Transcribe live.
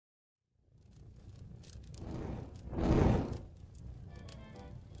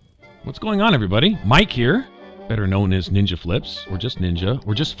What's going on, everybody? Mike here, better known as Ninja Flips, or just Ninja,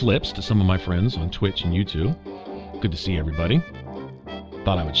 or just Flips to some of my friends on Twitch and YouTube. Good to see everybody.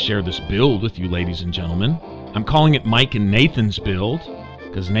 Thought I would share this build with you, ladies and gentlemen. I'm calling it Mike and Nathan's build,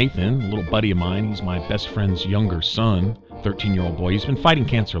 because Nathan, a little buddy of mine, he's my best friend's younger son, 13-year-old boy. He's been fighting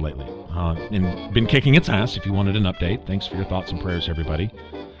cancer lately, and been kicking its ass. If you wanted an update, thanks for your thoughts and prayers, everybody.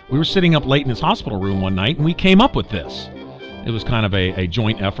 We were sitting up late in his hospital room one night, and we came up with this. It was kind of a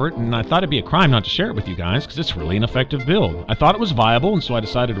joint effort, and I thought it'd be a crime not to share it with you guys, because it's really an effective build. I thought it was viable, and so I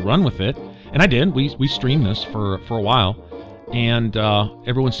decided to run with it, and I did. We streamed this for a while, and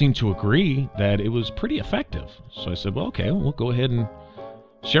everyone seemed to agree that it was pretty effective. So I said, well, okay, we'll go ahead and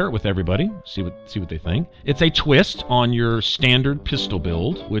share it with everybody, see what they think. It's a twist on your standard pistol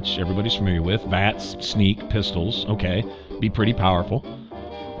build, which everybody's familiar with. V.A.T.S, sneak, pistols, okay, be pretty powerful.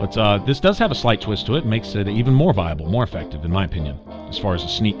 But this does have a slight twist to it, makes it even more viable, more effective, in my opinion, as far as the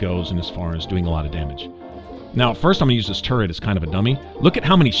sneak goes and as far as doing a lot of damage. Now, first I'm going to use this turret as kind of a dummy. Look at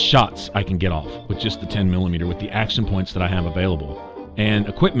how many shots I can get off with just the 10mm with the action points that I have available. And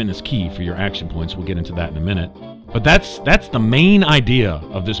equipment is key for your action points. We'll get into that in a minute. But that's the main idea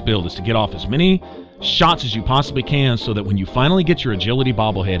of this build, is to get off as many shots as you possibly can so that when you finally get your agility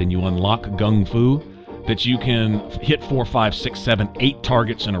bobblehead and you unlock Gung Fu, that you can hit 4, 5, 6, 7, 8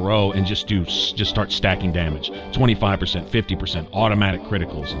 targets in a row and just start stacking damage. 25%, 50%, automatic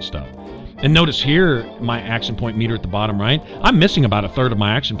criticals and stuff. And notice here, my action point meter at the bottom right, I'm missing about a third of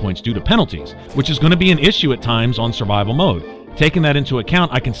my action points due to penalties, which is going to be an issue at times on survival mode. Taking that into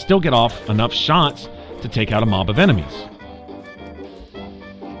account, I can still get off enough shots to take out a mob of enemies.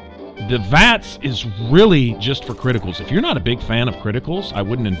 The V.A.T.S is really just for criticals. If you're not a big fan of criticals, I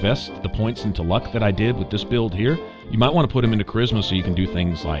wouldn't invest the points into luck that I did with this build here. You might want to put them into charisma so you can do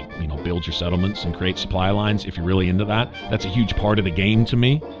things like, you know, build your settlements and create supply lines if you're really into that. That's a huge part of the game to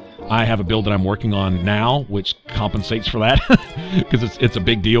me. I have a build that I'm working on now, which compensates for that, because it's a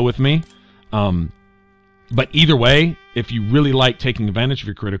big deal with me. But either way, if you really like taking advantage of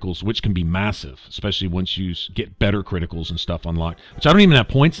your criticals, which can be massive, especially once you get better criticals and stuff unlocked, which I don't even have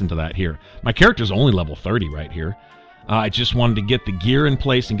points into that here. My character's only level 30 right here. I just wanted to get the gear in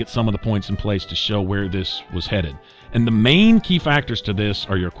place and get some of the points in place to show where this was headed. And the main key factors to this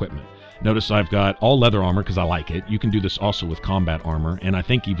are your equipment. Notice I've got all leather armor because I like it. You can do this also with combat armor, and I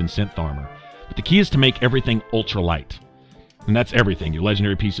think even synth armor. But the key is to make everything ultralight. And that's everything, your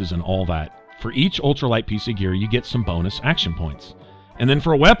legendary pieces and all that. For each ultralight piece of gear, you get some bonus action points. And then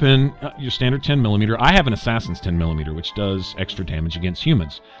for a weapon, your standard 10mm, I have an Assassin's 10mm, which does extra damage against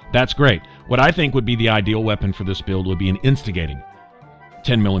humans. That's great. What I think would be the ideal weapon for this build would be an instigating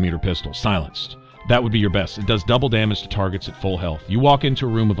 10mm pistol, silenced. That would be your best. It does double damage to targets at full health. You walk into a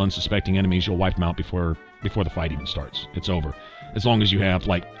room of unsuspecting enemies, you'll wipe them out before the fight even starts. It's over. As long as you have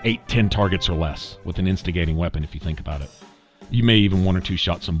like 8, 10 targets or less with an instigating weapon, if you think about it. You may even 1 or 2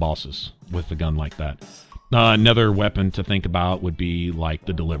 shot some bosses with a gun like that. Another weapon to think about would be like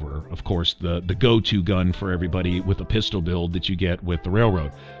the Deliverer. Of course, the go-to gun for everybody with a pistol build that you get with the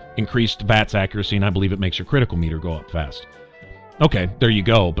Railroad. Increased V.A.T.S accuracy, and I believe it makes your critical meter go up fast. Okay, there you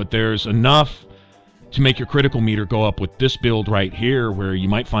go. But there's enough to make your critical meter go up with this build right here, where you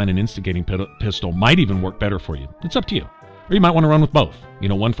might find an instigating pistol might even work better for you. It's up to you. Or you might want to run with both. You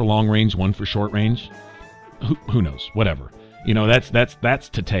know, one for long range, one for short range. Who knows? Whatever. You know, that's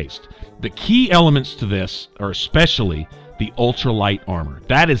to taste. The key elements to this are especially the ultralight armor.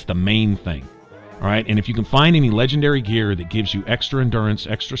 That is the main thing. All right, and if you can find any legendary gear that gives you extra endurance,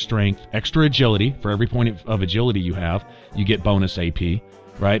 extra strength, extra agility, for every point of agility you have, you get bonus AP,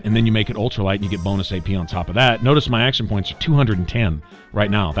 right? And then you make it ultralight and you get bonus AP on top of that. Notice my action points are 210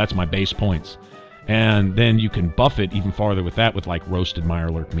 right now. That's my base points. And then you can buff it even farther with that, with like roasted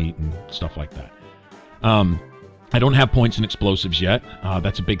Mirelurk meat and stuff like that. I don't have points in explosives yet.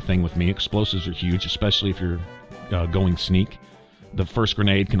 That's a big thing with me. Explosives are huge, especially if you're going sneak. The first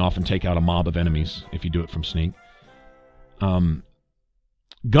grenade can often take out a mob of enemies if you do it from sneak. Gun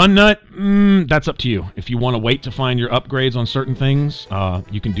nut, that's up to you. If you want to wait to find your upgrades on certain things,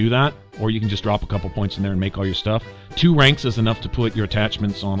 you can do that. Or you can just drop a couple points in there and make all your stuff. 2 ranks is enough to put your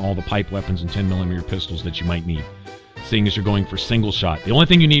attachments on all the pipe weapons and 10mm pistols that you might need, seeing as you're going for single shot. The only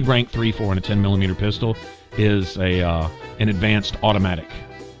thing you need rank 3 for in a 10mm pistol is an advanced automatic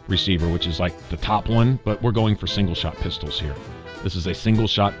receiver, which is like the top one, but we're going for single shot pistols here. This is a single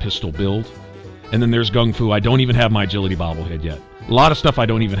shot pistol build. And then there's Gung Fu. I don't even have my agility bobblehead yet. A lot of stuff I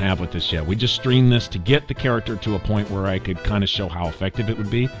don't even have with this yet. We just streamed this to get the character to a point where I could kind of show how effective it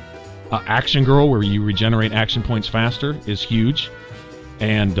would be. Action Girl, where you regenerate action points faster, is huge.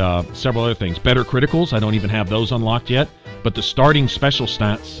 And several other things. Better criticals, I don't even have those unlocked yet. but the starting special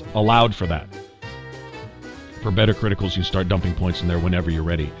stats allowed for that. For better criticals, you can start dumping points in there whenever you're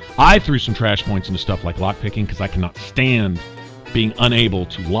ready. I threw some trash points into stuff like lockpicking because I cannot stand being unable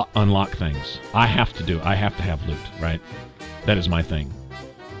to unlock things. I have to have loot, right? That is my thing.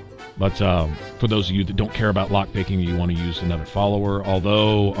 But for those of you that don't care about lockpicking, you want to use another follower.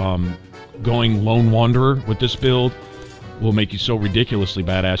 Although going Lone Wanderer with this build will make you so ridiculously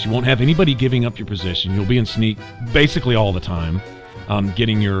badass. You won't have anybody giving up your position. You'll be in sneak basically all the time,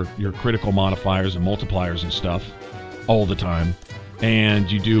 getting your critical modifiers and multipliers and stuff all the time.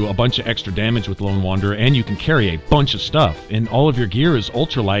 And you do a bunch of extra damage with Lone Wanderer, and you can carry a bunch of stuff. And all of your gear is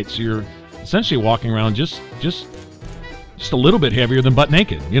ultralight, so you're essentially walking around just a little bit heavier than butt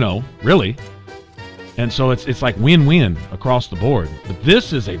naked, you know, really. And so it's like win-win across the board. But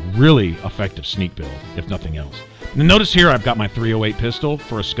this is a really effective sneak build, if nothing else. Now notice here I've got my 308 pistol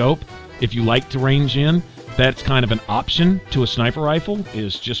for a scope. If you like to range in, that's kind of an option to a sniper rifle,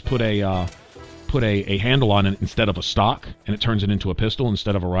 is just put a handle on it instead of a stock, and it turns it into a pistol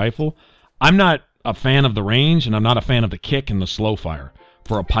instead of a rifle. I'm not a fan of the range, and I'm not a fan of the kick and the slow fire.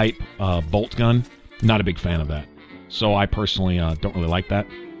 For a pipe bolt gun, not a big fan of that. So I personally don't really like that.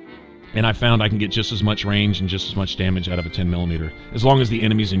 And I found I can get just as much range and just as much damage out of a 10mm. As long as the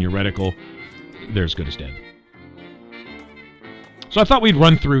enemies in your reticle, they're as good as dead. So I thought we'd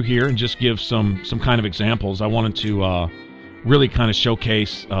run through here and just give some kind of examples. I wanted to really kind of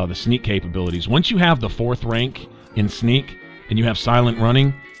showcase the sneak capabilities. Once you have the 4th rank in sneak and you have silent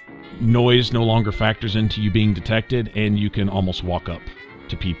running, noise no longer factors into you being detected, and you can almost walk up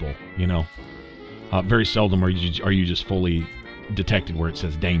to people, you know. Very seldom are you just fully detected where it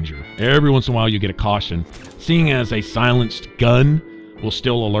says danger. Every once in a while you get a caution. Seeing as a silenced gun will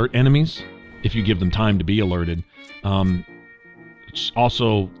still alert enemies if you give them time to be alerted. It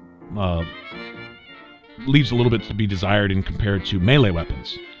also leaves a little bit to be desired in compared to melee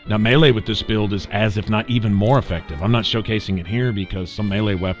weapons. Now melee with this build is as if not even more effective. I'm not showcasing it here because some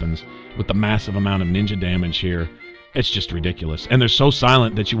melee weapons with the massive amount of ninja damage here, it's just ridiculous. And they're so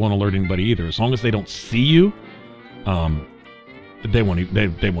silent that you won't alert anybody either. As long as they don't see you, they won't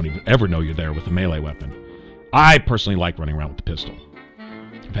even ever know you're there with a melee weapon. I personally like running around with the pistol.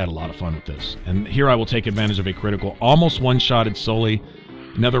 I've had a lot of fun with this. And here I will take advantage of a critical, almost one-shotted Sully.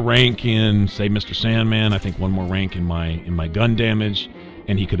 Another rank in, say, Mr. Sandman. I think one more rank in my gun damage,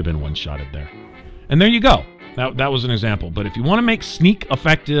 and he could have been one-shotted there. And there you go. That was an example. But if you want to make sneak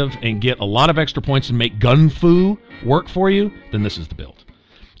effective and get a lot of extra points and make gun foo work for you, then this is the build.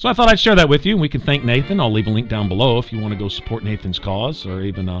 So I thought I'd share that with you. We can thank Nathan. I'll leave a link down below if you want to go support Nathan's cause, or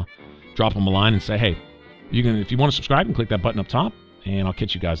even drop him a line and say, hey, if you want to subscribe, and click that button up top, and I'll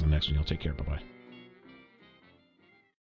catch you guys in the next one. Y'all take care. Bye-bye.